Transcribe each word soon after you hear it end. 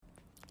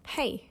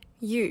Hey,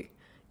 you.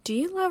 Do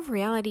you love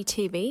reality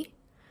TV?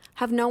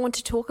 Have no one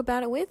to talk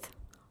about it with?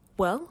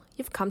 Well,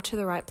 you've come to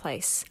the right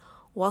place.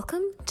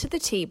 Welcome to the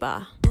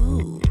T-Bar.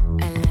 Ooh,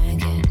 I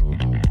like it.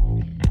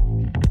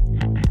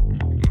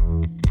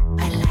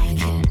 I like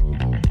it.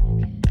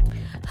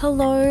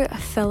 Hello,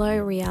 fellow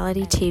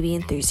reality TV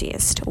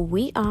enthusiast.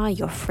 We are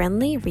your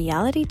friendly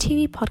reality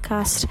TV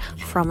podcast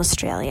from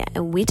Australia,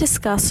 and we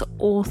discuss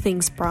all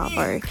things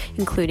Bravo,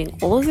 including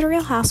all of the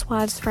Real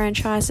Housewives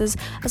franchises,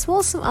 as well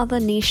as some other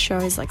niche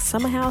shows like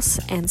Summer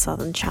House and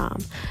Southern Charm.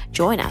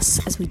 Join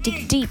us as we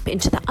dig deep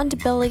into the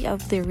underbelly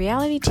of the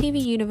reality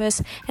TV universe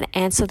and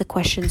answer the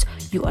questions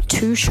you are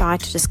too shy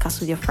to discuss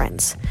with your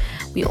friends.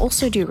 We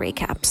also do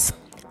recaps.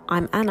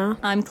 I'm Anna.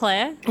 I'm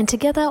Claire. And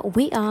together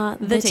we are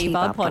The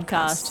T-Bar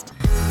Podcast.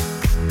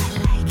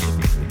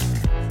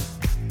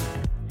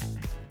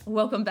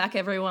 Welcome back,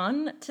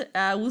 everyone.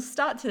 We'll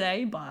start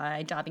today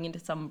by diving into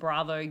some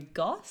Bravo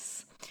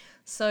goss.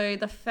 So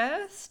the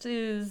first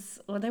is,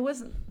 there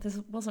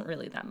wasn't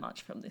really that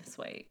much from this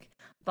week,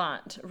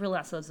 but Real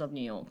Housewives of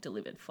New York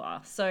delivered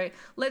fast. So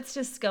let's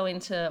just go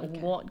into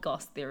what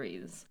goss there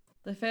is.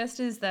 The first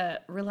is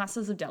that Real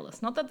Housewives of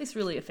Dallas, not that this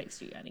really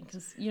affects you, Annie,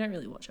 because you don't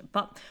really watch it,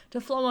 but to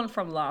flow on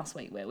from last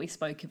week where we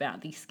spoke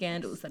about the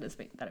scandals that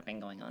have been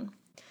going on.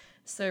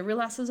 So Real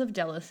Housewives of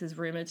Dallas is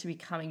rumoured to be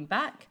coming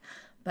back,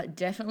 but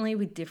definitely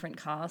with different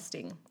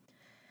casting,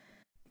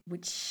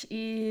 which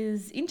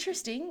is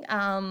interesting.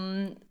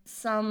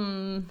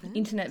 Some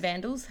internet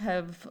vandals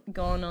have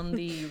gone on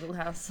the Real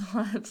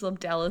Housewives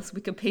of Dallas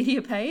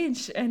Wikipedia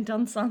page and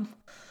done some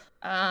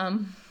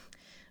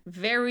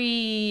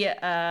very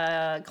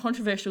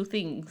controversial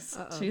things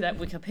to that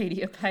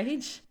Wikipedia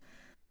page.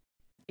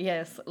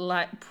 Yes,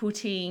 like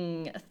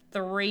putting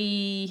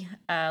three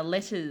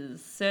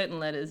certain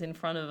letters in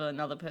front of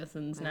another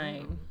person's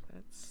name.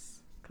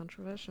 That's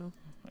controversial.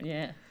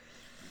 Yeah.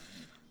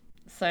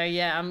 So,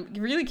 yeah, I'm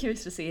really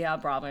curious to see how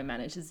Bravo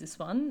manages this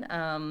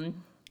one.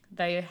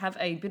 They have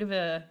a bit of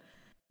a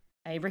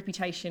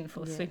reputation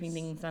for sweeping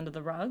things under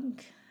the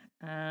rug.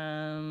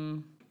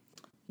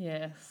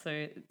 Yeah, so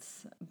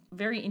it's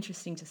very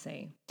interesting to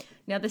see.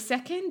 Now, the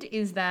second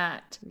is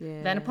that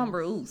Vanderpump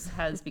Rules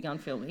has begun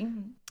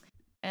filming,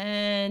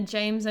 and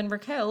James and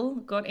Raquel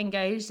got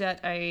engaged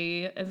at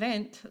a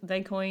event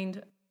they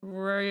coined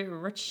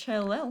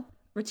Rachella?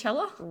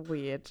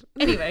 Weird.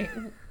 Anyway,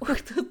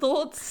 the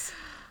thoughts?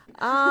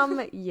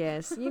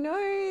 Yes, you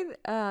know,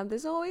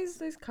 there's always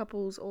those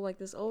couples, or like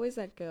there's always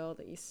that girl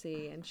that you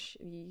see and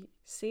you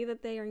see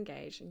that they are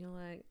engaged and you're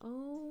like,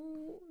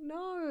 oh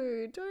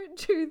no, don't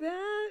do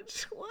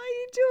that, why are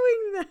you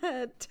doing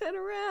that, turn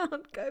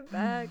around, go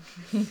back.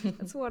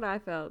 That's what I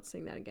felt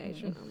seeing that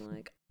engagement. I'm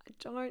like, I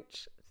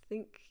don't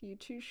think you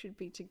two should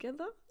be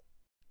together.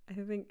 I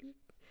think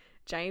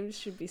James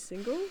should be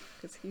single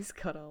because he's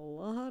got a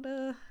lot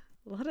of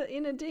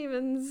inner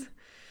demons.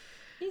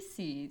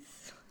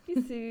 He's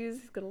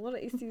got a lot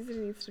of issues that he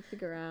needs to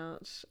figure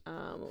out.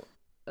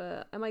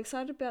 Am I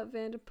excited about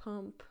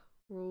Vanderpump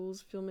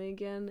Rules filming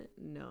again?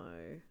 No,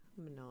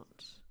 I'm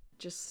not.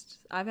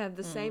 I've had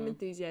the same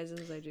enthusiasm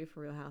as I do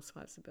for Real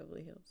Housewives of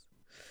Beverly Hills.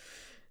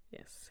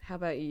 Yes. How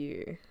about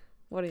you?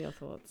 What are your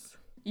thoughts?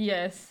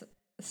 Yes,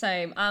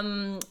 same.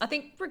 I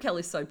think Raquel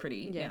is so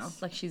pretty now.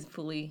 Yes. Like, she's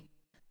fully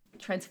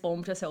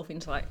transformed herself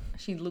into, like,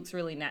 she looks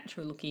really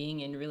natural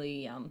looking and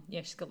really,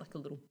 she's got like a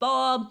little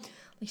bob.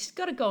 Like, she's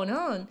got it going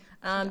on.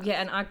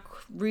 And I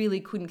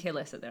really couldn't care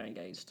less that they're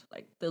engaged.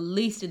 Like, the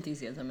least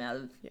enthusiasm out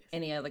of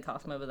any other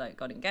cast member that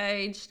got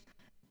engaged.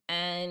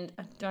 And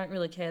I don't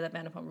really care that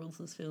Vanderpump Rules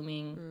is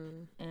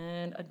filming.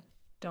 And I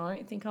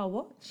don't think I'll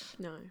watch.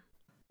 No.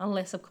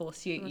 Unless, of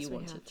course, you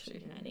wanted to,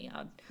 Annie.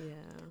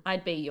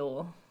 I'd be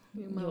your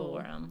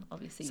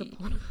obviously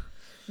supporter.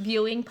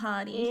 Viewing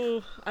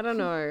party. I don't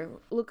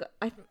know. Look,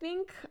 I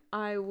think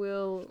I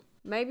will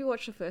maybe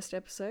watch the first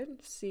episode,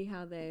 see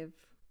how they've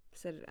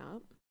set it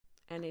up,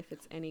 and if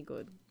it's any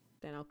good,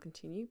 then I'll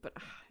continue. But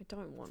I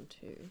don't want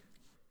to.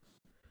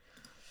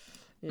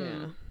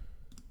 Yeah.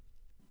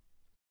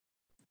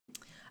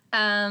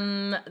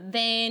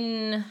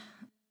 Then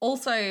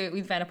also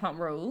with Vanderpump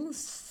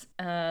Rules,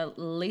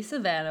 Lisa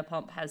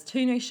Vanderpump has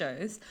two new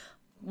shows.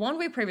 One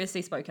we've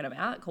previously spoken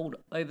about called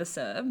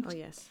Overserved. Oh,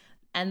 yes.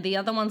 And the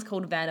other one's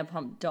called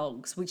Vanderpump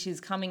Dogs, which is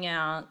coming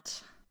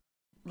out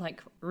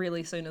like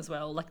really soon as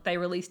well. Like, they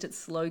released its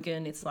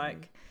slogan. It's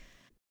like,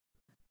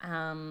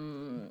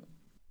 can't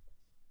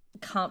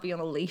be on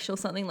a leash or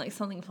something, like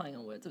something playing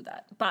on words with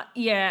that. But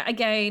yeah,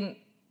 again,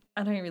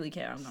 I don't really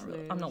care.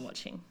 I'm not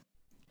watching.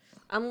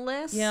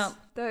 Unless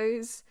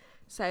those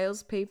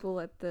salespeople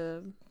at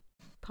the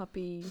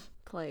puppy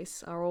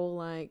place are all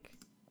like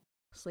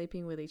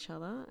sleeping with each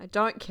other. I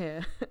don't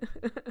care.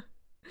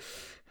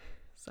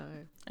 So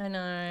I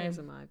know. Those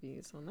are my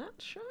views on that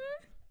show.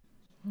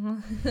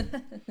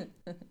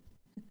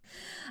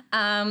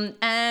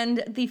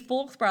 And the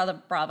fourth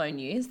Bravo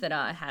news that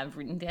I have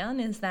written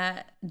down is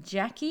that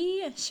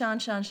Jackie Shan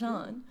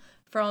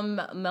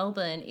from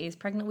Melbourne is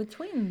pregnant with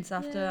twins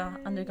after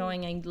Yay.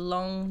 undergoing a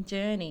long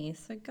journey.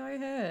 So go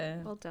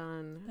her. Well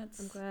done. That's-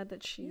 I'm glad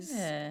that she's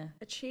Yeah.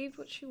 achieved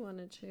what she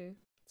wanted to.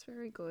 It's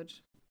very good.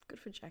 Good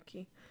for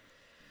Jackie.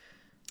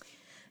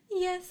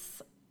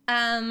 Yes.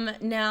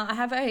 Now I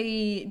have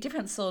a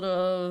different sort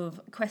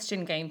of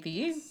question game for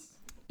you.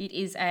 It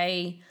is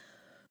a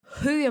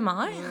who am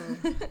I?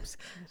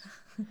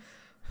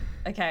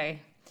 Okay.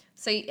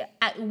 So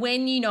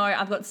when you know,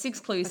 I've got 6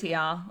 clues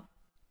here.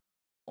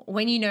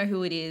 When you know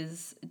who it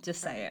is, just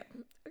say it.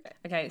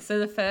 Okay. So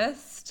the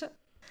first,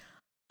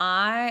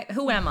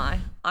 who am I?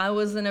 I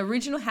was an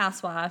original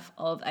housewife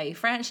of a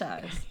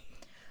franchise.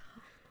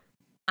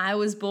 I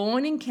was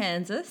born in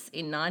Kansas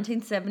in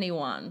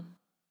 1971.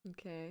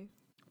 Okay.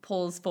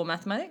 Pause for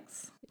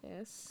mathematics.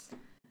 Yes.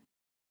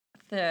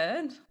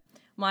 Third,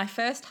 my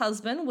first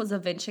husband was a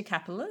venture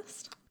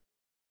capitalist.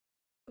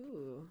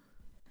 Ooh.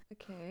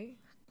 Okay.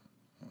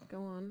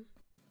 Go on.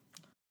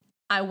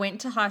 I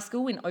went to high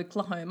school in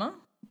Oklahoma.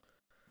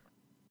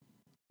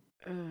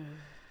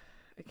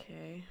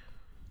 Okay.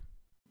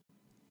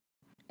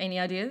 Any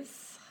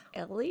ideas?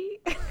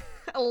 Ellie?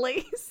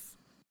 Elise?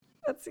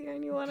 That's the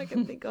only one I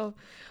can think of.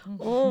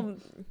 Oh,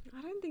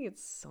 I don't think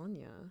it's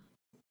Sonia.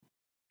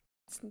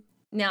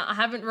 Now, I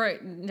haven't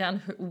written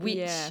down which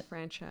Yeah,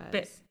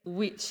 franchise.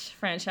 which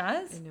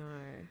franchise. I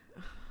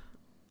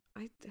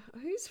know.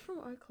 Who's from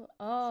Oklahoma?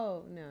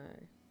 Oh no,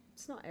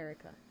 it's not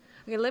Erica.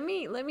 Okay, let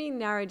me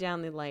narrow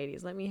down the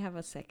ladies. Let me have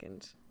a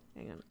second.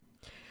 Hang on.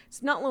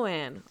 It's not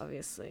Luann,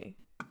 obviously.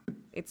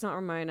 It's not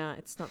Ramona.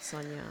 It's not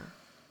Sonia.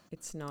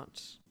 It's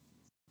not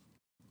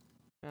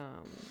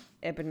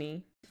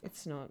Ebony.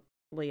 It's not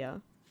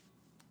Leah.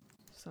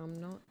 So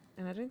I'm not,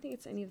 and I don't think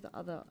it's any of the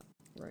other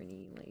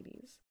Roni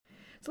ladies.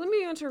 So let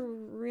me go on to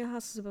Real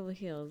Houses of Beverly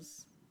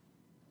Hills.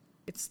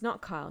 It's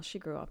not Kyle. She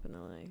grew up in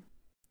LA.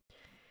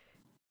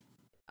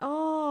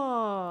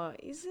 Oh,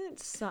 is it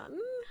Sutton?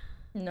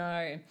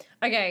 No.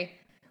 Okay,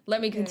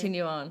 let me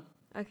continue on.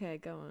 Okay,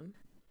 go on.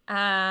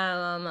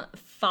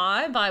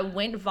 5, I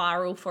went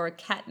viral for a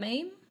cat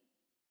meme.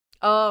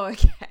 Oh,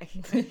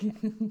 okay.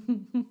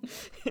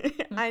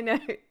 I know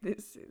who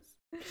this is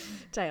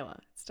Taylor.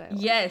 It's Taylor.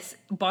 Yes,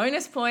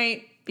 bonus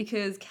point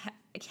because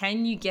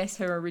can you guess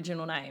her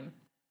original name?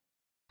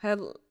 Her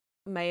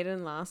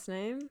maiden last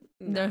name?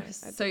 No, I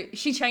so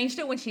she changed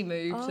it when she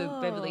moved to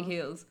Beverly Oh.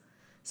 Hills.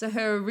 So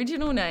her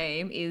original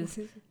name is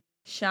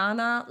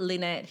Shana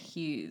Lynette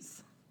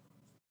Hughes.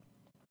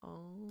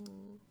 Oh,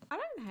 I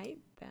don't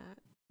hate that.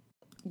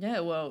 Yeah,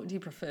 well, do you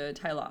prefer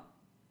Taylor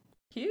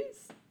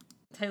Hughes?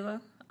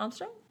 Taylor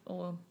Armstrong?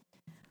 Or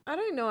I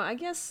don't know. I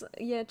guess,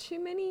 yeah,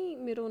 too many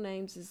middle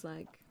names is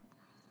like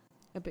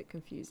a bit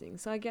confusing.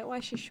 So I get why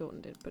she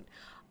shortened it. But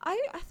I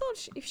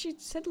thought if she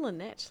said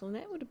Lynette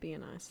would be a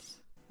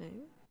nice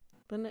name.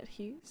 Lynette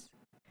Hughes.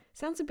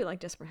 Sounds a bit like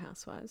Desperate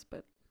Housewives,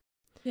 but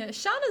yeah,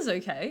 Shana's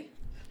okay.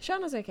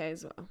 Shauna's okay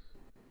as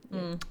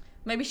well.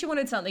 Maybe she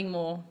wanted something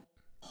more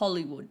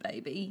Hollywood,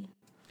 baby.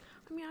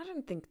 I mean, I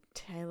don't think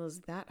Taylor's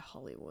that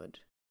Hollywood.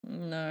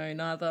 No,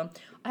 neither.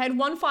 I had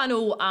one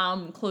final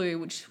clue,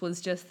 which was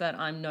just that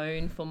I'm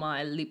known for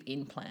my lip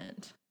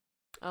implant.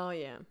 Oh,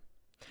 yeah.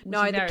 Which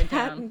No, you narrowed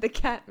down. the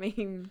cat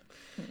meme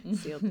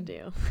sealed the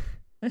deal.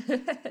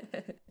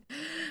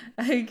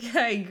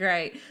 Okay,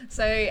 great.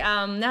 So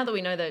now that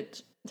we know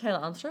that Taylor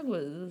Armstrong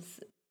was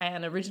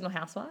an original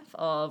housewife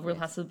of Real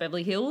Houses of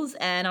Beverly Hills,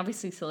 and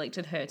obviously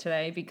selected her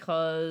today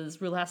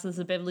because Real Houses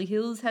of Beverly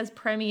Hills has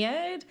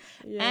premiered,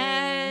 Yeah.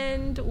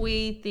 and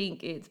we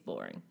think it's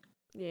boring.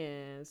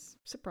 Yes.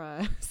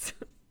 Surprise.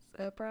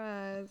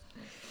 Surprise.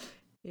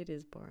 It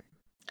is boring.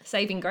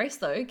 Saving grace,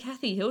 though,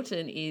 Kathy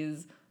Hilton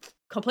is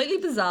completely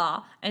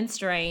bizarre and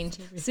strange,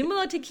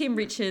 similar to Kim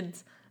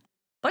Richards,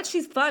 but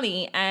she's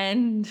funny,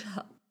 and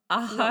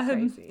Not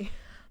crazy.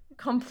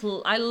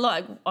 I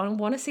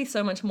want to see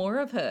so much more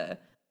of her.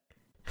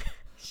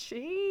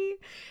 She's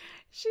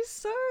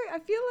so, I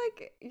feel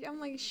like, I'm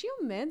like, is she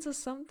on meds or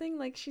something?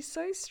 Like, she's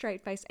so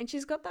straight-faced, and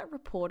she's got that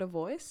reporter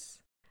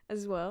voice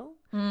as well.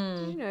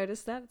 Did you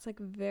notice that? It's like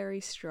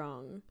very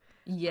strong.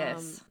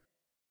 Yes.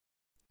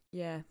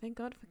 Yeah, thank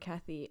God for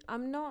Kathy. I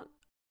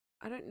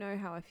don't know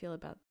how I feel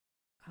about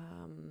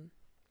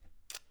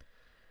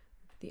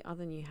the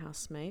other new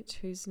housemate,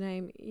 whose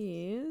name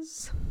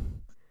is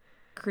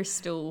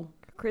Crystal.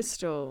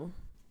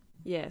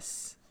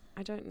 Yes.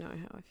 I don't know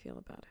how I feel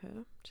about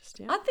her just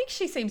yet. I think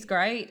she seems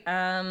great.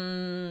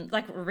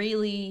 Like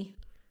really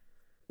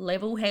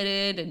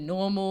level-headed and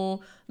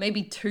normal.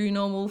 Maybe too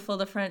normal for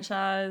the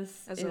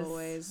franchise. As is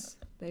always,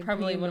 they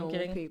probably bring what I'm normal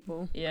getting.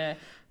 people. Yeah.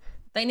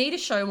 They need to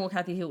show more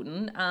Kathy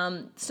Hilton.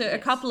 So a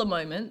Yes. couple of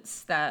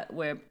moments that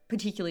were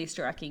particularly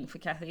striking for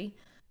Kathy.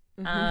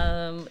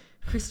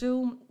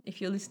 Crystal, if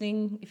you're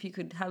listening, if you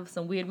could have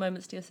some weird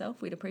moments to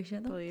yourself, we'd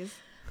appreciate them. Please.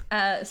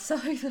 So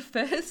the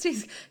first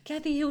is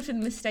Kathy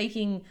Hilton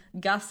mistaking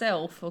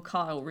Garcelle for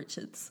Kyle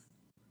Richards.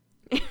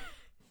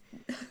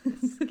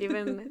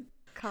 Given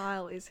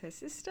Kyle is her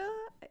sister,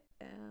 I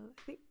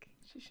think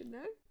she should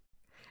know.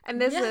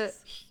 And there's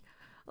Yes.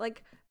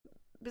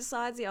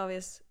 besides the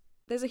obvious,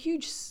 there's a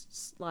huge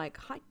like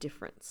height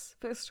difference.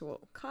 First of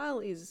all, Kyle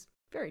is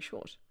very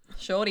short.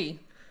 Shorty.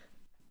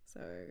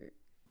 So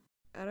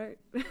I don't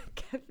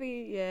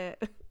Kathy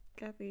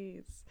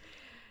is,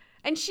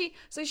 and she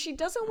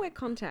doesn't wear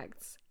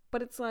contacts,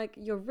 but it's like,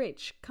 you're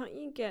rich, can't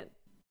you get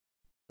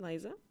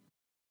laser?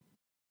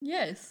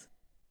 Yes.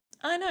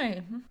 I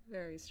know.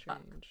 Very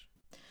strange.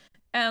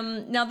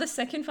 Now the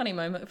second funny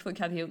moment for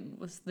Kathy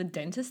was the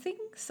dentist thing.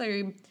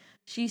 So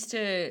she used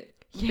to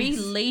be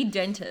lead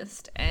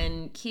dentist,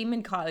 and Kim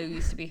and Kyle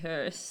used to be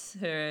her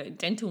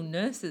dental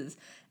nurses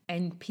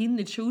and pin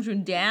the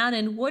children down.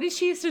 And what did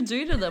she used to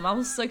do to them? I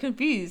was so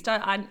confused.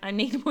 I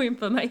need more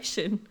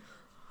information.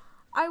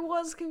 I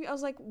was confused. I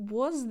was like,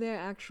 was there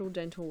actual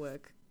dental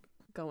work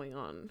going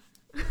on?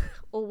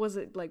 Or was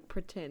it like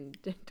pretend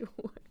dental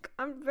work?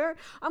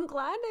 I'm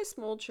glad they're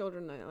small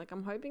children though. Like,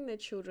 I'm hoping they're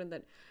children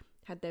that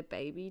had their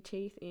baby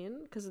teeth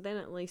in, because then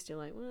at least you're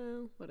like,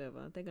 well,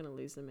 whatever, they're gonna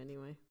lose them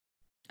anyway.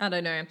 I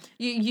don't know.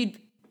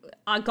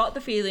 I got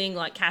the feeling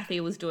like Kathy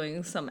was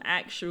doing some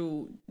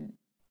actual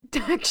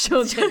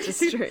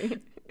dentistry.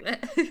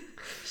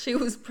 She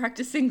was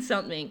practicing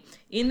something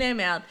in their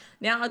mouth.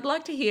 Now, I'd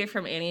like to hear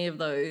from any of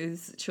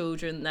those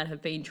children that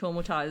have been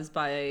traumatized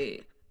by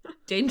a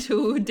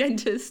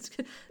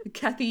dentist,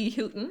 Kathy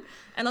Hilton.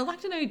 And I'd like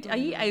to know, are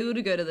you able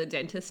to go to the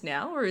dentist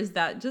now, or is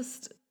that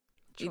just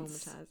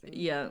traumatizing?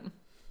 Yeah.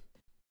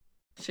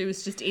 She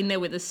was just in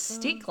there with a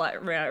stick,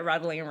 like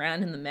rattling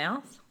around in the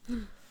mouth.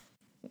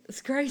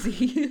 It's crazy.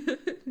 It's weird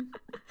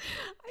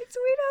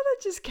how that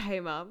just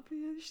came up.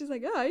 She's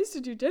like, oh, I used to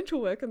do dental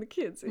work on the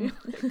kids. And you're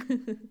like,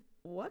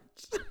 what?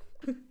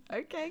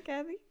 Okay,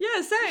 Kathy.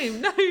 Yeah,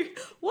 same. No,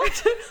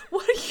 what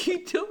are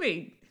you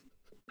doing?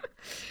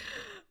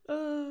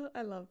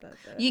 I love that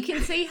though. You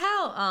can see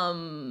how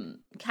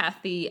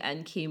Kathy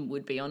and Kim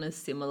would be on a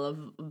similar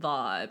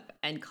vibe,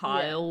 and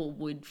Kyle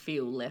would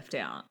feel left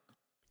out.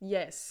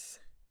 Yes,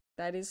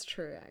 that is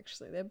true,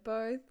 actually. They're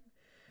both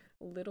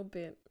a little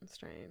bit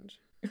strange.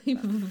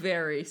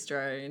 Very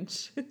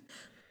strange.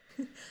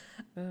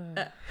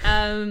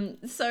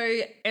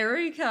 So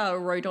Erica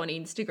wrote on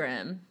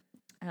Instagram,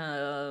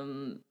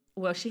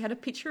 well, she had a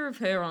picture of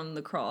her on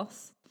the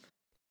cross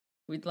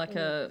with like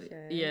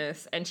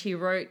yes, and she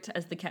wrote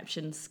as the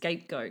caption,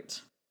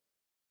 scapegoat.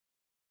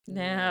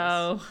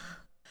 Now,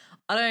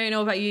 I don't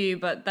know about you,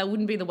 but that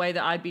wouldn't be the way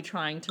that I'd be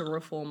trying to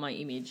reform my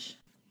image.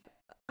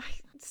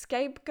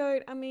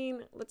 Scapegoat, I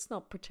mean, let's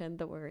not pretend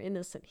that we're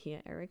innocent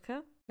here,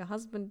 Erica. Your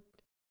husband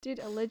did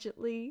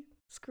allegedly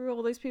screw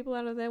all these people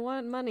out of their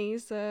money,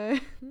 so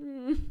I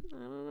don't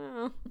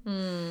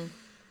know.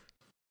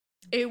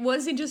 It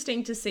was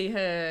interesting to see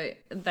her.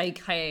 They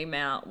came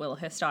out, well,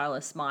 her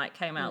stylist Mike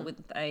came out with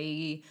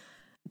a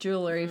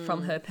jewellery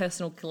from her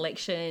personal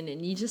collection,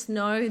 and you just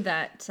know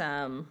that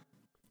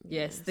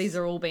yes, these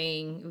are all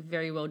being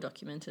very well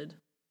documented.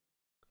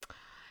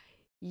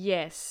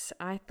 Yes,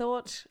 I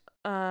thought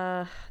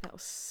that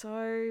was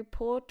so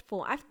poor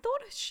form. I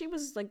thought she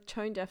was like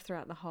tone deaf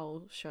throughout the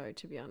whole show,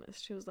 to be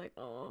honest. She was like,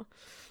 oh,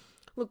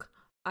 look,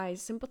 I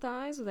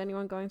sympathize with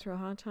anyone going through a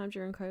hard time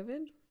during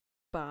COVID,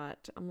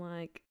 but I'm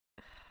like,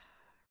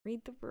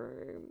 read the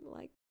room.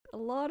 Like, a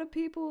lot of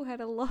people had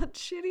a lot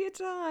shittier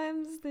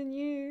times than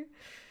you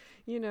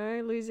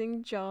know,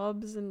 losing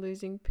jobs and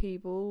losing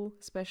people,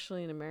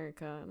 especially in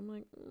America. And I'm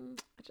like,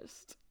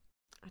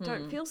 I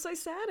don't feel so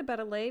sad about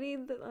a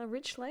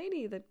rich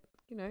lady that,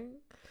 you know,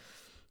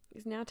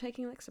 is now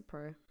taking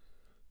Lexapro.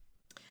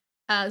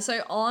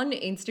 So on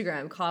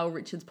Instagram, Kyle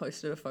Richards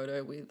posted a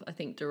photo with, I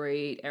think,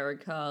 Dorit,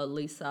 Erica,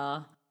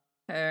 Lisa,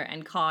 her,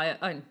 and Kyle,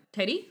 and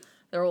Teddy.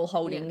 They're all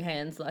holding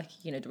hands,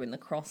 like, you know, doing the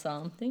cross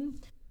arm thing.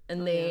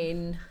 And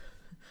then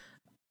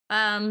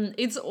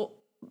it's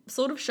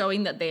sort of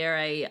showing that they're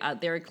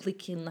a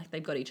clique in, like,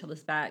 they've got each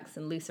other's backs.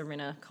 And Lisa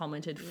Rinna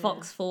commented,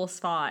 Fox Force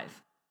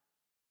 5.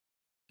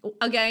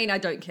 Again, I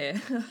don't care.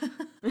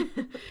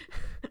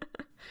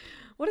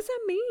 What does that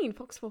mean,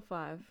 Fox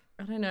 45?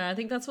 I don't know. I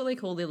think that's what they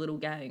call their little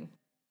gang.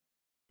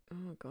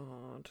 Oh,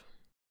 God.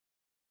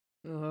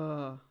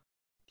 Ugh.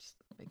 Just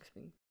makes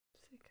me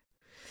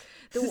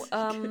sick.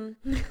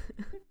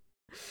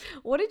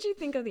 What did you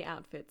think of the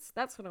outfits?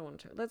 That's what I want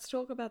to. Let's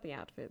talk about the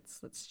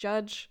outfits. Let's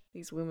judge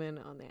these women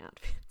on the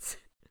outfits.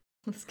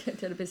 Let's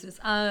get down to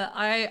business.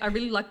 I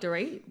really liked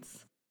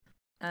Dorit's.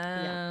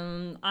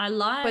 I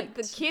liked...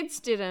 But the kids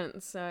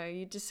didn't, so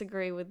you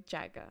disagree with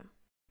Jagger.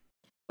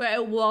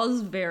 Well, it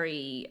was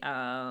very...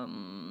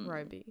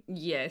 Roby.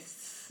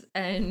 Yes,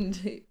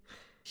 and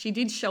she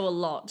did show a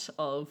lot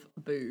of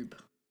boob.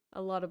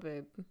 A lot of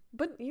boob.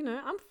 But, you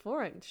know, I'm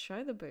for it.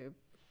 Show the boob.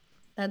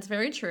 That's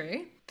very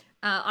true.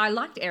 I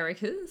liked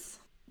Erica's.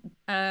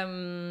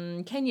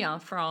 Kenya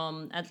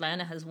from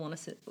Atlanta has worn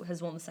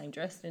the same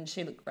dress, and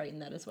she looked great in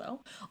that as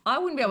well. I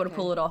wouldn't be able to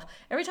pull it off.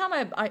 Every time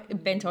I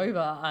bent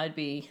over,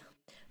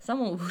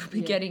 someone would be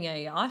getting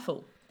a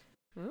eyeful.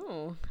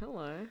 Oh,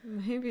 hello.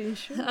 Maybe you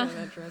should wear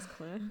that dress,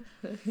 Claire.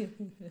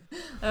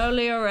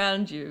 Only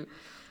around you.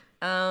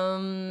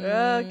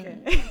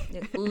 Okay.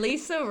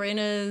 Lisa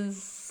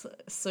Rinna's dress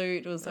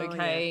suit was Oh, yeah,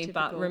 okay,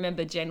 but typical.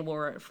 remember Jen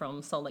wore it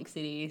from Salt Lake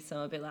City, so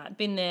I'll be like,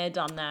 been there,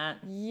 done that.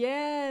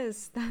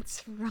 Yes,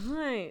 that's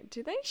right.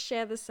 Do they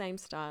share the same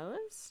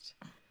stylist?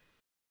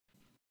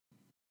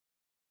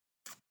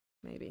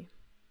 Maybe.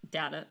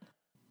 Doubt it.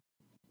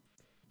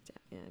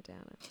 Yeah, I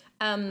doubt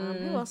it.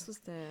 Who else was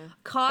there?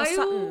 Kyle.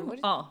 Sutton. What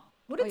What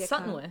Oh, did yeah,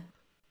 Sutton Kyle. wear?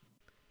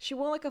 She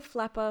wore like a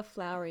flapper,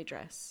 flowery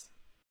dress.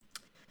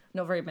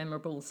 Not very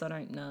memorable, so I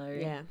don't know.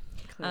 Yeah,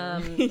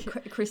 clearly.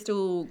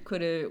 Crystal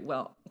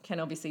can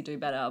obviously do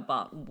better,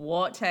 but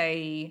what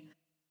a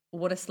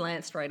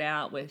slant straight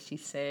out where she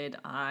said,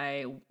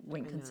 I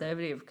went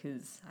conservative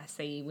because I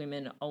see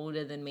women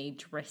older than me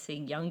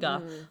dressing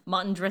younger.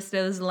 Mutton dressed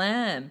as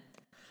lamb.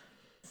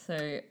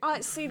 So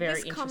See, very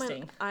this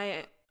interesting.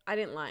 comment I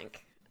didn't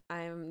like.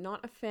 I am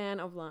not a fan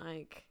of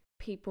like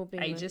people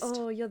being Ageist? like,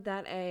 oh, you're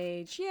that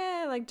age.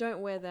 Yeah, like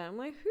don't wear that. I'm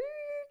like, who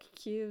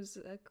gives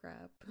a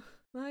crap?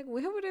 Like,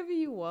 wear whatever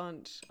you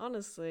want,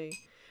 honestly.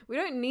 We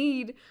don't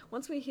need,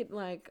 once we hit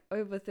like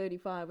over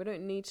 35, we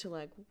don't need to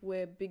like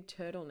wear big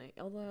turtleneck.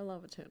 Although I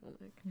love a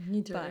turtleneck.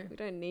 You do. But we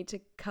don't need to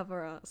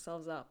cover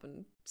ourselves up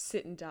and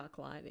sit in dark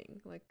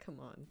lighting. Like, come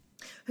on.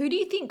 Who do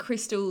you think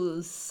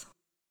Crystal's...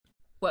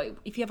 Well,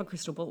 if you have a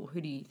crystal ball, who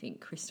do you think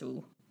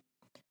Crystal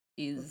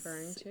is...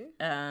 Referring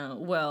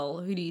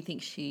to? Who do you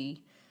think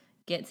she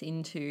gets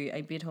into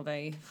a bit of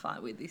a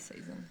fight with this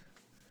season?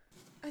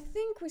 I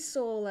think we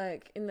saw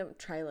like in the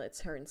trailer,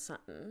 it's her and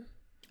Sutton.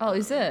 Oh,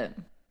 is it?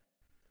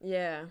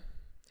 Yeah,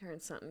 her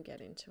and Sutton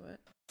get into it.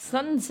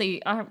 Sutton,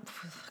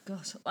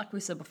 gosh, like we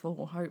said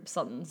before, I hope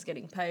Sutton's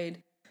getting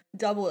paid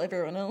double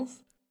everyone else.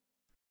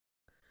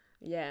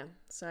 Yeah,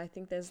 so I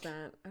think there's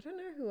that. I don't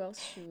know who else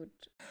she would.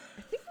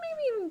 I think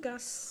maybe even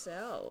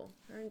Garcelle.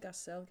 Her and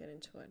Garcelle get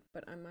into it,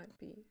 but I might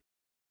be.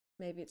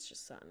 Maybe it's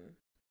just Sutton.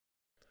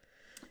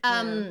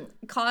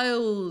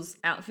 Kyle's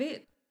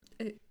outfit,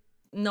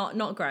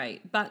 not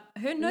great, but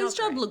her nose Not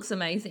job great. looks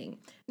amazing.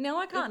 Now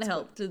I can't It's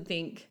help to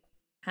think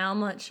how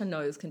much a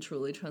nose can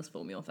truly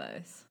transform your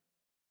face.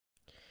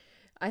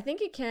 I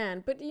think it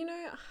can, but you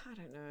know, I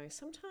don't know.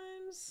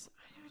 Sometimes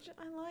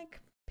I like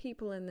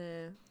people in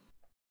their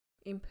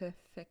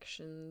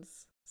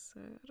imperfections,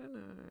 so I don't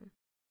know.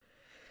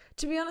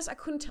 To be honest, I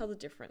couldn't tell the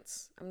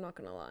difference. I'm not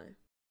gonna lie.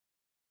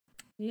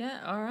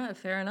 Yeah, all right,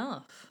 fair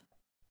enough.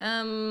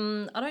 I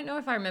don't know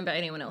if I remember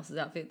anyone else's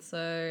outfit,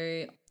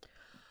 so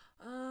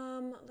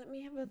Let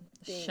me have a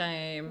think.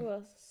 shame. Who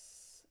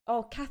else?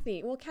 Oh,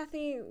 Kathy. Well,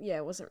 Kathy, yeah,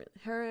 wasn't really.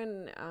 Her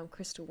and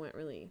Crystal weren't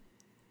really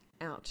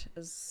out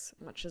as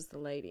much as the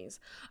ladies.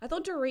 I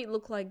thought Dorit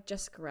looked like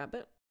Jessica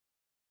Rabbit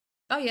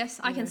Oh yes,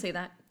 I can know. see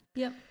that.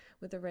 Yep.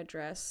 with the red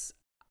dress.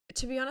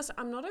 To be honest,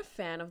 I'm not a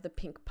fan of the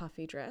pink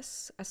puffy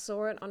dress. I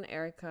saw it on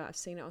Erica. I've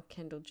seen it on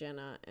Kendall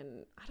Jenner,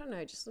 and I don't know,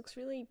 it just looks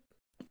really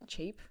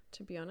cheap.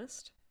 To be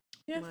honest.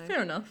 Yeah, My-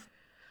 fair enough.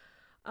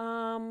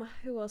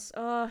 Who else?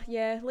 Oh,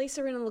 yeah,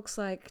 Lisa Rinna looks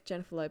like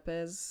Jennifer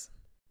Lopez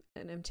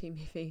at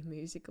MTV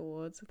Music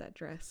Awards with that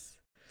dress.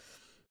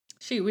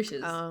 She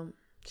wishes.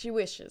 She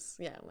wishes,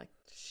 yeah, like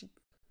she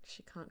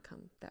can't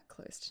come that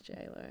close to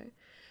J-Lo.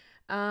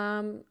 I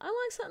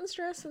like Sutton's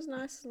dress. It was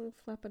nice, a little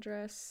flapper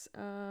dress.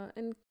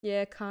 And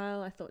yeah,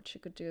 Kyle, I thought she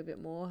could do a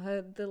bit more.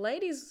 The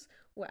ladies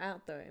were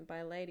out though, and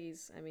by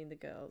ladies I mean the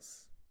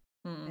girls.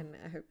 And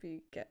I hope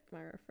you get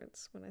my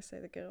reference when I say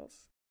the girls.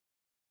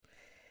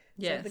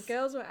 Yes. So the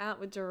girls were out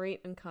with Dorit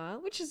and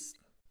Kyle, which is,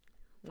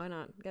 why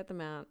not? Get them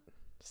out.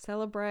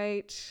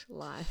 Celebrate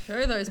life.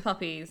 Show those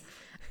puppies.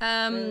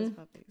 Those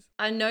puppies.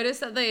 I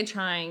noticed that they're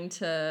trying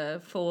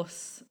to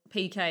force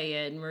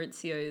PK and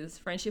Maurizio's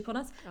friendship on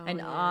us, and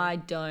yeah. I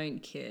don't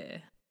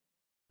care.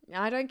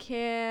 I don't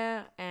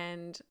care,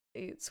 and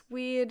it's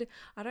weird.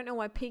 I don't know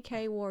why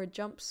PK wore a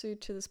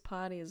jumpsuit to this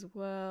party as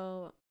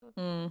well.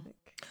 Like,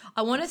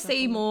 I want to What's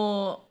see up with-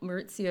 more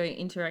Maurizio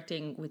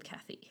interacting with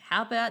Kathy.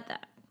 How about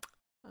that?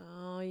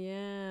 oh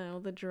yeah, all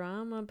the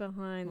drama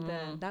behind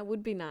that. That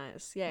would be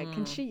nice. Yeah,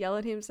 can she yell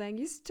at him saying,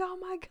 "You stole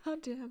my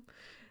goddamn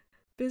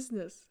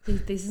business"?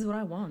 This is what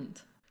I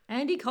want.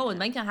 Andy Cohen,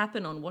 make it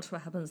happen on Watch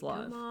What Happens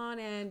Live. Come on,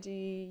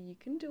 Andy, you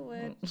can do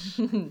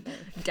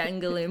it.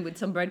 Dangle him with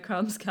some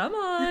breadcrumbs. Come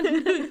on.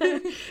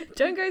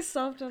 Don't go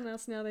soft on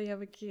us now that you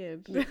have a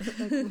kid. Like,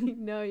 we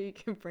know you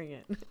can bring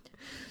it.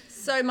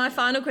 So my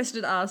final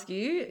question to ask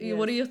you, Yes.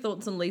 what are your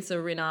thoughts on Lisa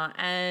Rinna?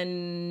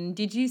 And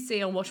did you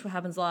see on Watch What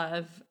Happens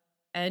Live,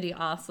 Andy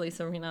asked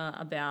Lisa Rinna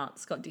about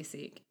Scott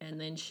Disick, and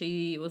then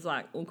she was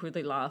like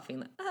awkwardly laughing,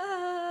 like,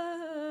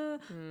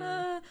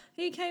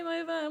 he came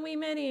over and we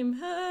met him.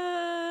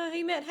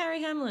 He met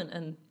Harry Hamlin,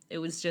 and it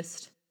was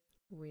just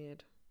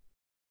Weird.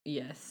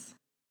 yes.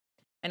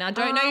 And I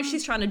don't know if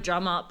she's trying to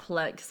drum up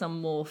like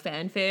some more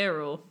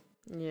fanfare or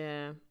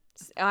Yeah,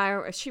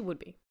 she would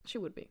be. She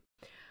would be.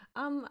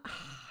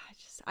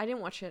 I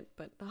didn't watch it,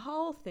 but the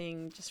whole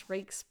thing just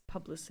reeks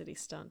publicity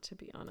stunt, to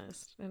be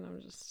honest. And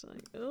I'm just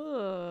like,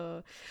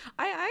 ugh.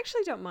 I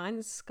actually don't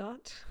mind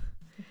Scott.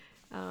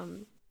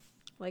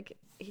 Like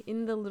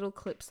in the little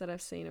clips that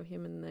I've seen of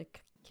him and the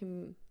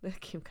Kim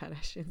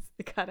Kardashians,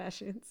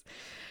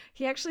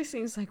 he actually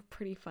seems like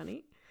pretty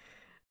funny.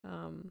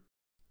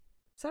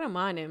 So I don't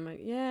mind him. Like,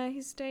 yeah,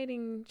 his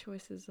dating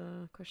choices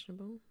are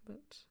questionable,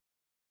 but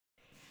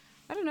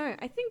I don't know.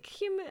 I think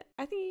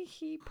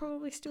he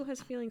probably still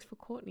has feelings for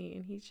Courtney,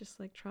 and he just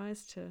like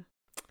tries to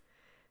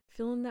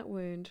fill in that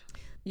wound.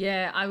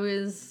 Yeah, I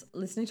was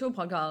listening to a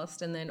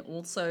podcast and then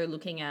also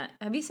looking at.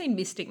 Have you seen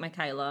Mystic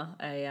Michaela,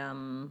 a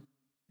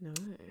No.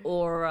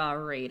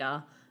 aura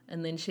reader?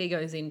 And then she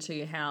goes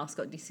into how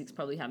Scott Disick's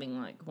probably having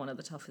like one of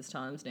the toughest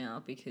times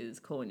now because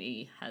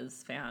Courtney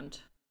has found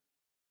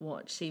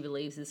what she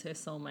believes is her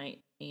soulmate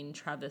in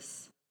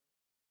Travis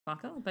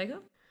Baker.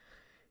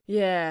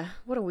 Yeah,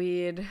 what a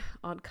weird,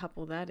 odd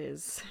couple that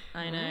is.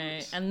 I know.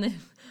 Right? And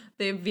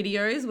the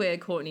videos where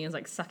Courtney is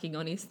like sucking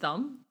on his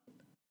thumb.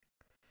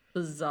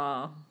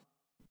 Bizarre.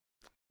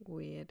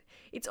 Weird.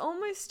 It's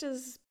almost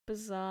as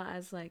bizarre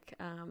as like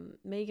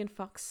Megan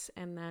Fox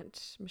and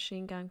that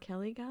Machine Gun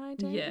Kelly guy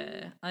dating.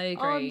 Yeah, I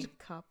agree. Odd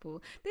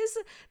couple.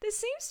 There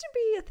seems to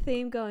be a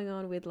theme going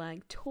on with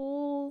like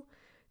tall,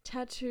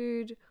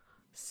 tattooed,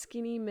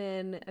 skinny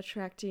men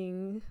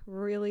attracting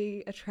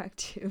really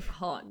attractive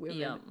Hot. women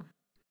Yeah.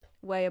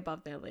 way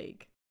above their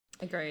league.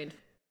 Agreed.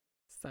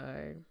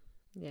 So,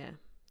 yeah.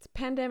 It's a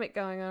pandemic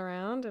going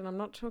around, and I'm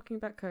not talking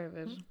about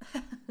COVID.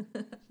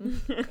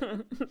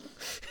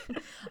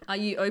 Are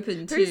you open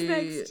Who's to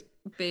next?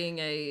 being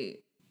a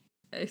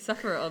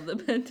sufferer of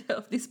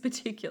of this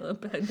particular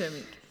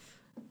pandemic?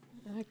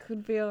 I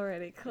could be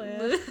already, Claire.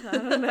 I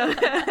don't know.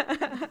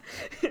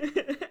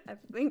 I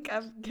think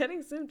I'm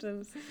getting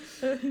symptoms.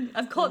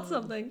 I've caught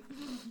something.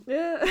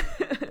 Yeah.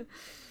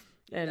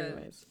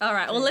 Anyways. All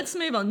right. Well, let's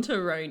move on to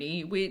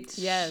Roni, which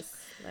Yes,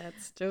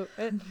 let's do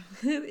it.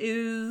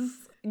 is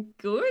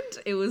good.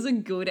 It was a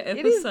good is good.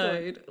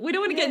 episode. We don't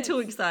want to get too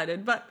Yes.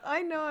 excited, but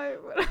I know,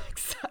 but I'm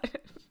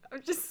excited.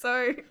 I'm just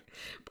so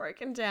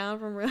broken down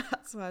from Real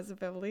Housewives of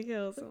Beverly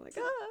Hills. I'm like,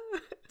 ah.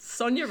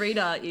 Sonia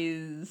Rita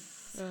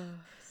is...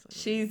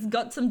 She's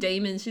got some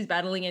demons she's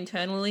battling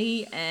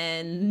internally,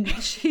 and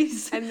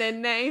she's... And their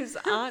names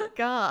aren't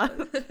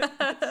Garth.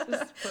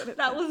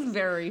 That was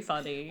very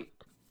funny.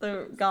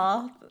 So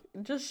Garth,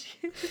 just...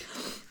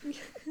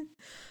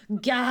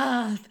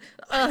 Garth!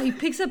 Oh, he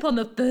picks up on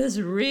the first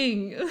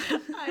ring.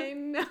 I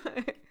know.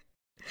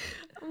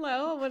 I'm like,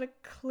 oh, what a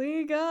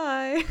clear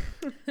guy.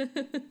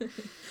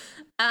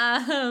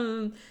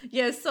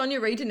 Yeah, Sonia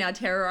Rita now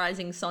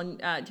terrorizing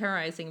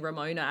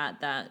Ramona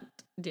at that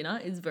dinner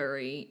is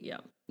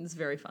it's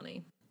very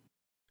funny.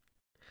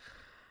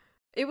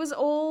 It was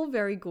all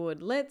very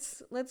good.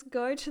 Let's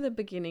go to the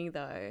beginning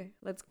though.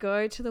 Let's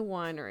go to the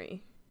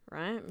winery,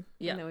 right?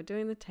 Yeah. And they were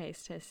doing the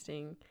taste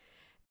testing,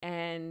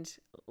 and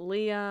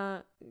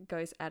Leah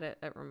goes at it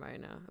at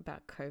Ramona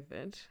about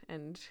COVID,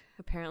 and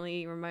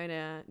apparently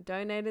Ramona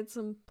donated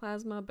some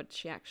plasma, but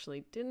she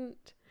actually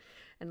didn't.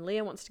 And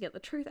Leah wants to get the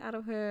truth out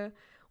of her.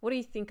 What do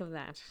you think of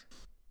that?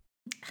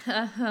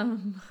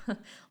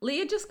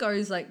 Leah just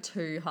goes like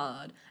too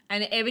hard,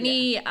 and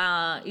Ebony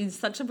is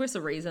such a voice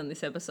of reason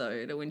this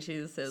episode when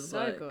she says So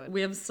like, good.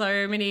 we have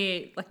so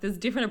many, like, there's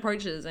different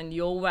approaches and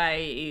your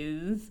way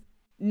is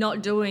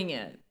not doing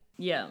it.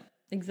 Yeah,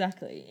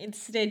 exactly.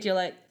 Instead you're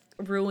like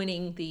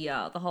ruining the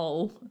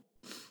whole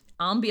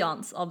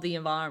ambiance of the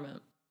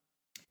environment.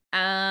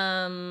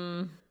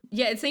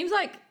 Yeah, it seems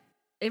like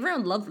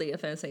everyone loved Leah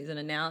first season,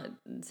 and now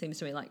it seems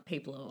to me like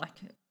people are like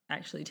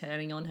actually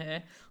turning on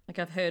her. Like,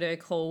 I've heard her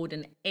called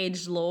an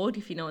edgelord,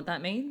 if you know what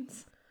that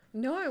means.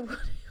 No, what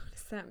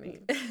does that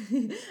mean?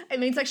 It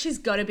means like she's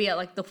got to be at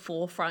like the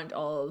forefront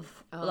of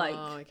like,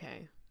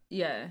 okay.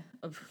 yeah,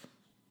 of,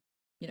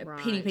 you know, Right.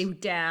 pinning people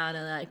down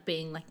and like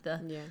being like the,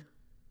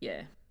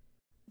 Yeah.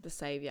 The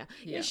savior.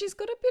 Yeah, Yeah. she's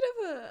got a bit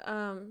of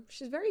a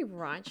she's very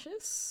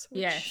righteous,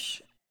 which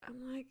Yes.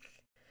 I'm like,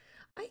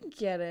 I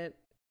get it,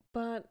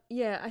 but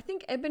yeah, I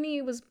think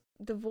Ebony was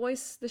the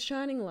voice, the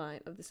shining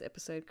light of this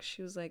episode, because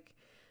she was like,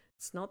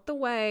 it's not the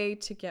way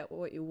to get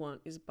what you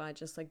want is by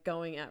just like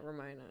going at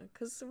Ramona,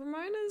 because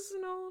Ramona's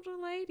an older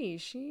lady.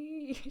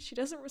 She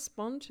doesn't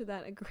respond to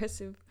that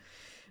aggressiveness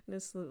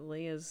that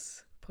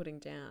Leah's putting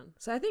down.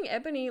 So I think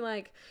Ebony,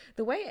 like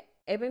the way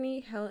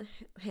Ebony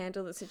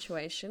handled the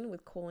situation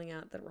with calling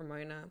out that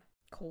Ramona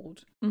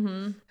called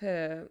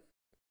her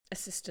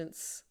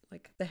assistants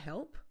like the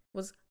help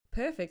was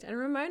perfect, and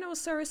Ramona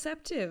was so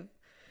receptive.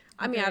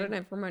 I mean, I don't know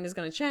if Ramona's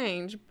going to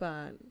change,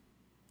 but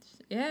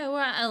yeah, well,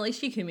 at least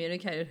she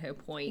communicated her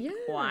point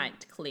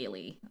quite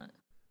clearly.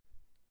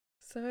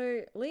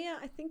 so Leah,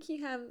 I think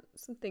you have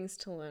some things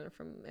to learn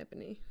from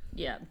Ebony.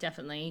 Yeah,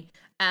 definitely.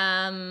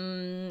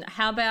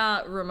 How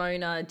about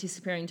Ramona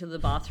disappearing to the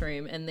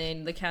bathroom and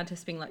then the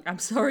Countess being like, I'm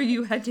sorry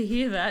you had to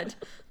hear that.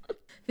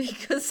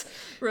 Because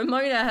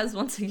Ramona has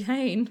once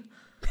again...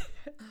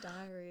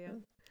 Diarrhea.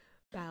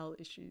 Bowel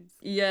issues.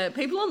 Yeah,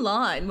 people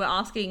online were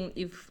asking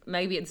if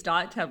maybe it's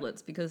diet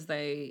tablets because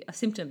a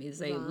symptom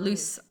is a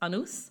loose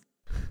anus.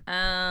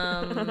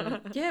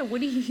 Yeah,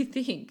 what do you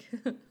think?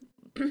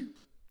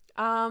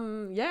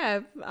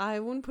 Yeah, I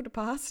wouldn't put it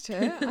past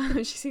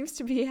her. She seems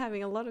to be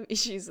having a lot of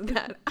issues with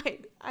that.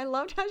 I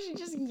loved how she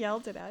just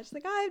yelled it out. She's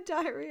like, I have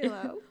diarrhea.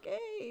 Like,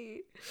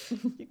 okay.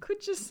 You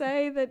could just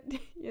say that,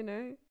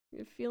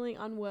 you're feeling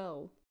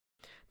unwell.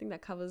 I think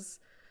that covers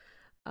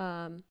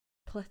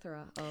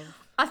plethora of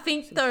I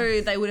think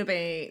though they would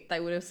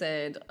have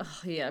said, oh,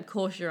 yeah, of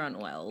course you're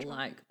unwell.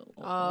 Like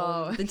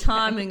the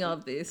timing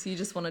of this, you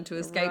just wanted to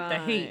escape the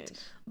heat. Right.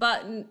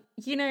 But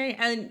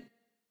and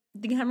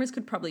the cameras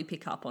could probably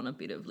pick up on a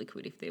bit of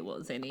liquid if there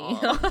was any.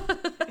 Oh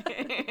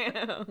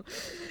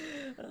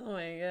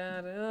my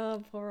god.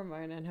 Oh, poor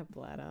Ramona and her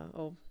bladder.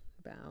 Oh,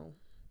 bowel.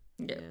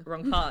 Yeah,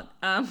 wrong part.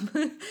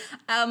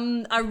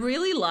 I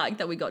really like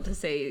that we got to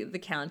see the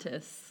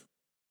Countess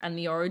and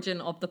the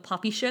origin of the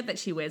puppy shirt that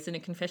she wears in her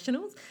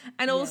confessionals,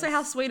 and also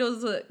how sweet it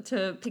was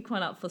to pick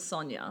one up for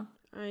Sonia.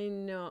 I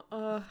know.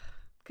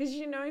 Because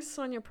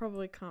Sonia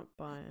probably can't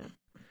buy it.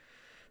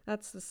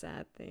 That's the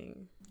sad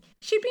thing.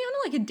 She'd be on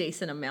like a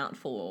decent amount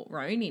for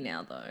Roni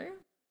now, though.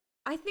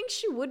 I think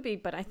she would be,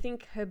 but I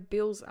think her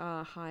bills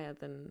are higher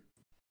than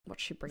what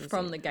she brings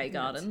From in. the Gay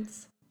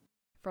Gardens.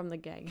 From the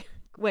gay.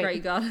 Wait. Grey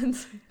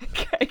Gardens.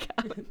 Gay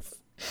Gardens.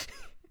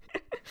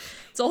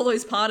 It's all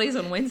those parties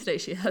on Wednesday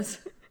she has.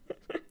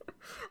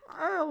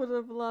 I would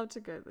have loved to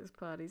go to those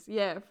parties.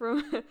 Yeah,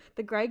 from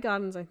the Grey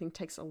Gardens, I think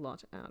takes a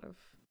lot out of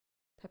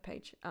her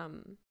page,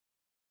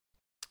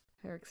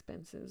 her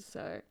expenses.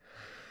 So,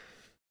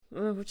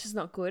 which is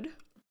not good.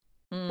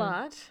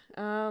 But,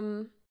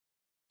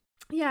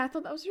 yeah, I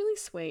thought that was really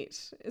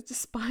sweet,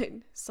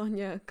 despite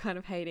Sonia kind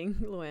of hating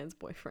Luann's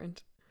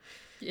boyfriend.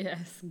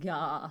 Yes,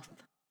 Garth.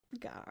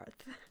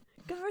 Garth.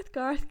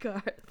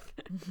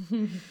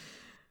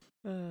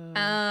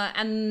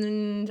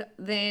 And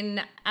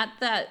then at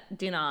that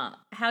dinner,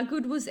 how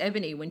good was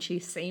Ebony when she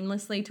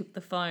seamlessly took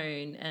the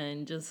phone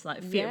and just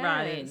like fit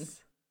right in?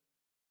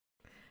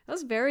 That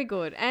was very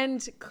good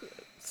and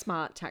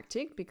smart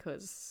tactic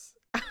because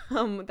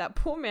that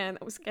poor man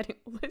that was getting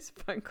all those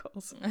phone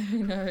calls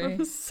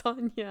from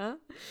Sonia,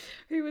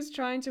 who was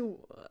trying to,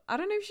 I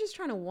don't know if she's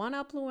trying to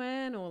one-up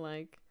Luann or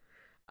like,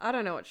 I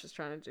don't know what she's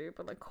trying to do,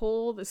 but like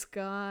call this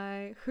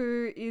guy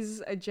who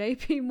is a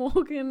JP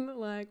Morgan,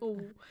 like,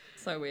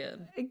 so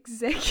weird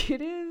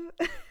executive.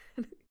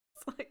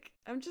 It's like,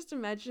 I'm just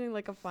imagining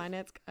like a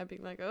finance guy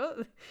being like,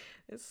 oh,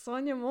 it's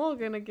Sonia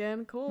Morgan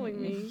again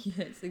calling me.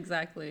 Yes,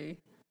 exactly.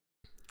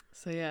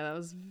 So yeah, that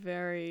was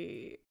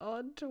very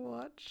odd to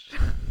watch.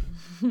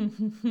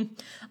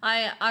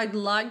 I'd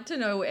like to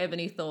know what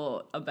Ebony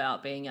thought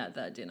about being at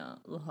that dinner.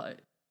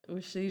 Like,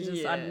 was she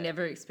just, I've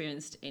never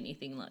experienced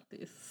anything like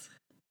this.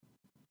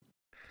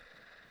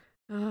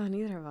 Oh,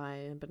 neither have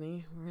I,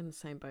 Ebony. We're in the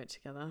same boat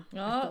together.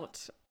 Oh.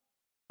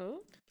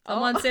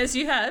 Someone says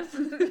you have.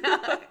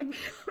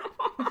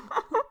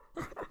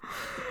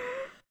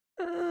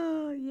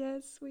 Oh,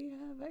 yes, we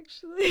have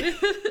actually.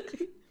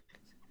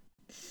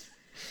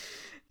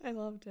 I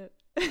loved it.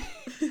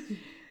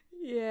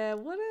 Yeah,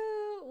 what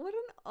an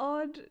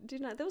odd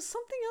dinner. There was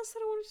something else that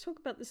I wanted to talk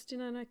about this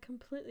dinner and I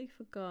completely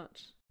forgot.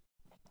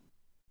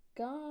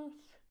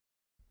 Garth.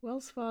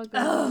 Wells Fargo.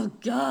 Oh,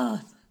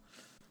 God.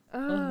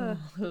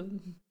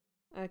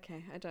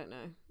 Okay, I don't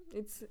know.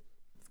 It's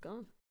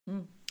gone.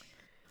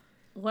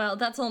 Well,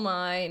 that's all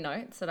my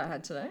notes that I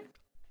had today.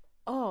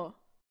 Oh,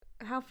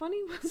 how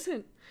funny was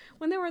it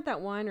when they were at that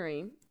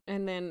winery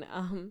and then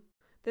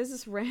there's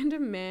this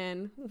random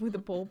man with a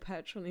bald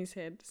patch on his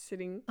head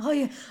sitting. Oh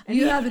yeah,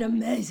 you have an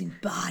amazing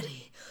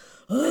body.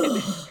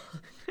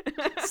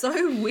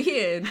 So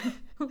weird.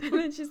 And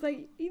then she's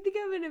like, you think I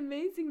have an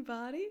amazing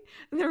body?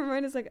 And then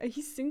Ramona's like, are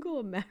you single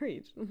or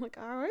married? I'm like,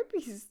 I hope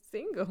he's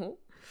single.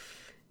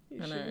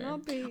 You should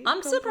not be.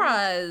 I'm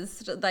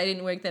surprised they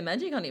didn't work their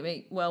magic on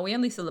him. Well, we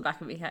only saw the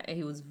back of his head.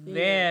 He was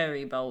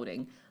very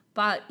balding.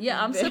 But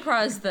yeah, I'm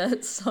surprised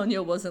that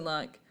Sonia wasn't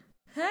like,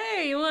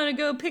 hey, you want to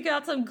go pick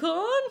out some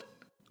corn?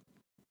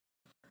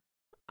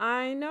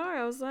 I know.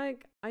 I was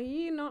like, are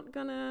you not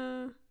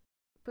gonna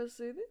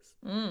pursue this?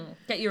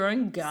 Get your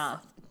own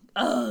Garth.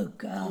 Oh,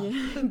 Garth.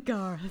 Yeah,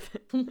 Garth.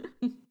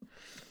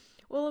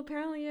 Well,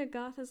 apparently, yeah,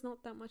 Garth is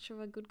not that much of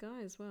a good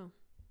guy as well.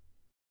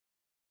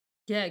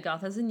 Yeah,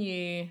 Garth has a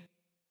new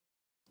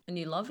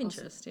love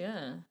interest,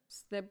 yeah.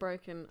 They're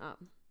broken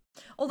up.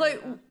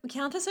 Although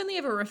Countess only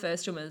ever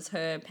refers to him as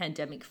her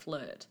pandemic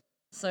flirt.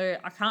 So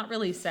I can't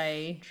really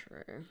say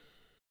True.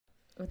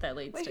 what that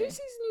leads Wait, to. who's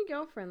his new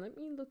girlfriend? Let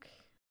me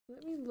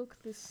look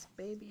this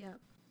baby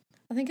up.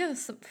 I think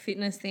it's a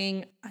fitness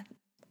thing. I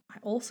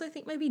also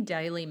think maybe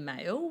Daily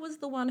Mail was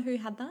the one who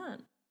had that.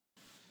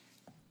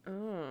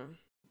 Oh.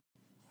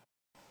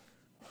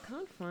 I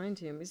can't find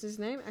him. Is his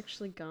name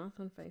actually Garth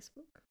on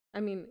Facebook? I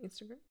mean,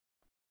 Instagram?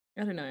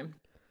 I don't know.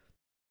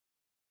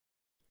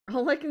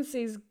 All I can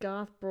see is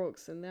Garth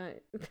Brooks, and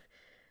that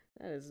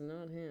is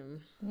not him.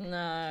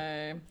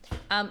 No.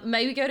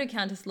 Maybe go to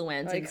Countess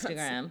Luann's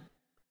Instagram.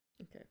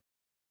 Okay.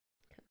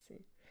 Can't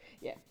see.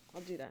 Yeah,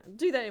 I'll do that. I'll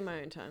do that in my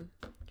own time.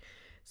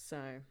 So,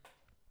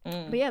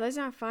 But yeah, those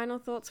are our final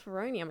thoughts for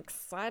Roni. I'm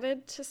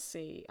excited to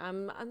see.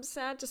 I'm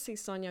sad to see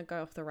Sonia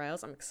go off the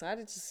rails. I'm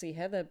excited to see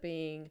Heather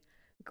being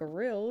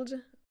grilled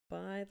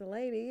by the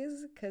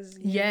ladies because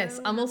Yes,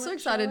 I'm also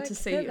excited to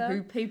see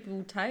who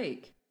people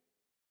take.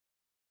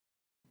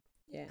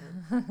 Yeah.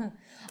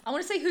 I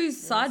want to see whose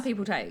side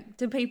people take.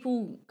 Do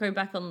people go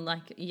back on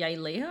like, yay,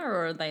 Leah,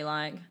 or are they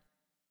like,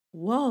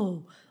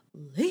 whoa,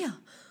 Leah,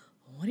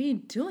 what are you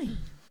doing?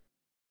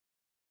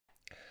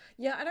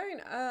 Yeah, I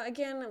don't,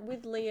 again,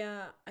 with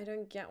Leah, I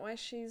don't get why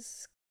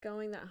she's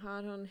going that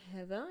hard on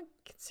Heather,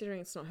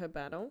 considering it's not her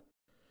battle.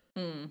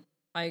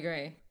 I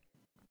agree.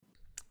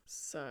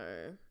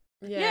 So,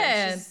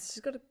 Yeah. she's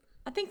got to...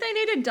 I think they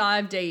need to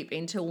dive deep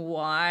into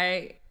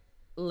why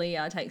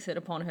Leah takes it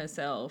upon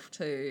herself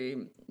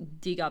to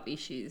dig up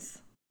issues.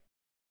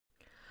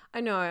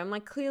 I know, I'm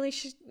like, clearly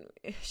is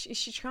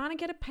she trying to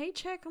get a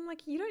paycheck? I'm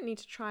like, you don't need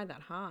to try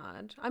that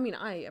hard. I mean,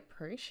 I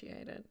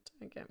appreciate it,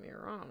 don't get me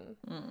wrong.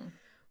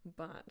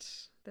 But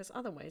there's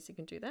other ways you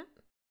can do that.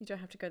 You don't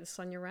have to go the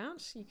Sonia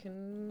route. You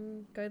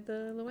can go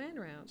the Luann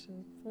route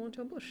and fall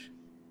into a bush.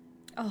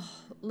 Oh,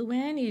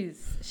 Luann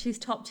she's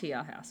top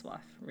tier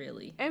housewife,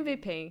 really.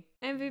 MVP,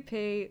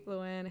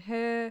 Luann.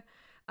 Her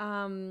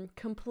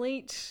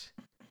complete,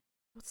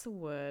 what's the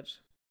word?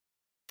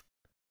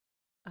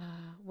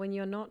 When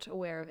you're not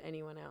aware of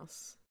anyone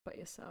else but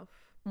yourself.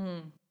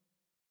 Well,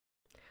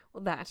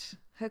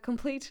 her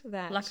complete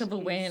lack of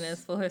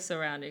awareness for her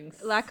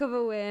surroundings. Lack of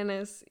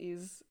awareness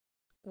is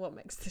what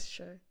makes this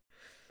show.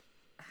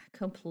 I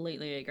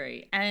completely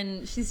agree.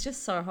 And she's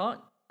just so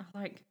hot.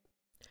 Like,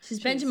 she's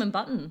Benjamin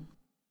Button.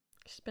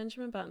 She's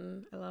Benjamin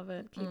Button. I love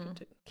it.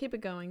 Keep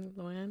it going,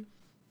 Luann.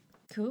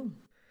 Cool.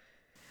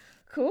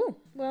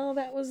 Well,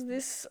 that was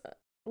this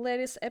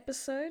latest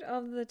episode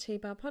of the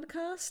T-Bar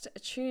podcast.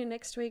 Tune in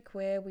next week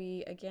where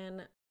we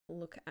again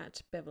look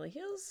at Beverly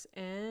Hills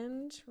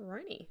and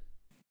Roni.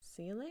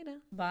 See you later.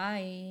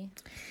 Bye.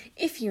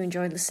 If you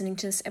enjoyed listening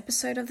to this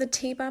episode of the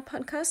T-Bar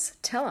podcast,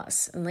 tell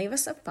us and leave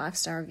us a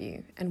 5-star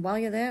review. And while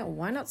you're there,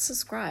 why not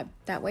subscribe?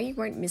 That way you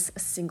won't miss a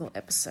single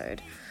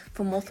episode.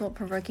 For more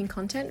thought-provoking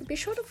content, be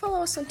sure to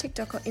follow us on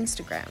TikTok or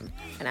Instagram.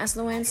 And as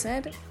Luann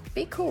said,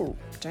 be cool.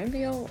 Don't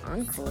be all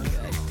uncool.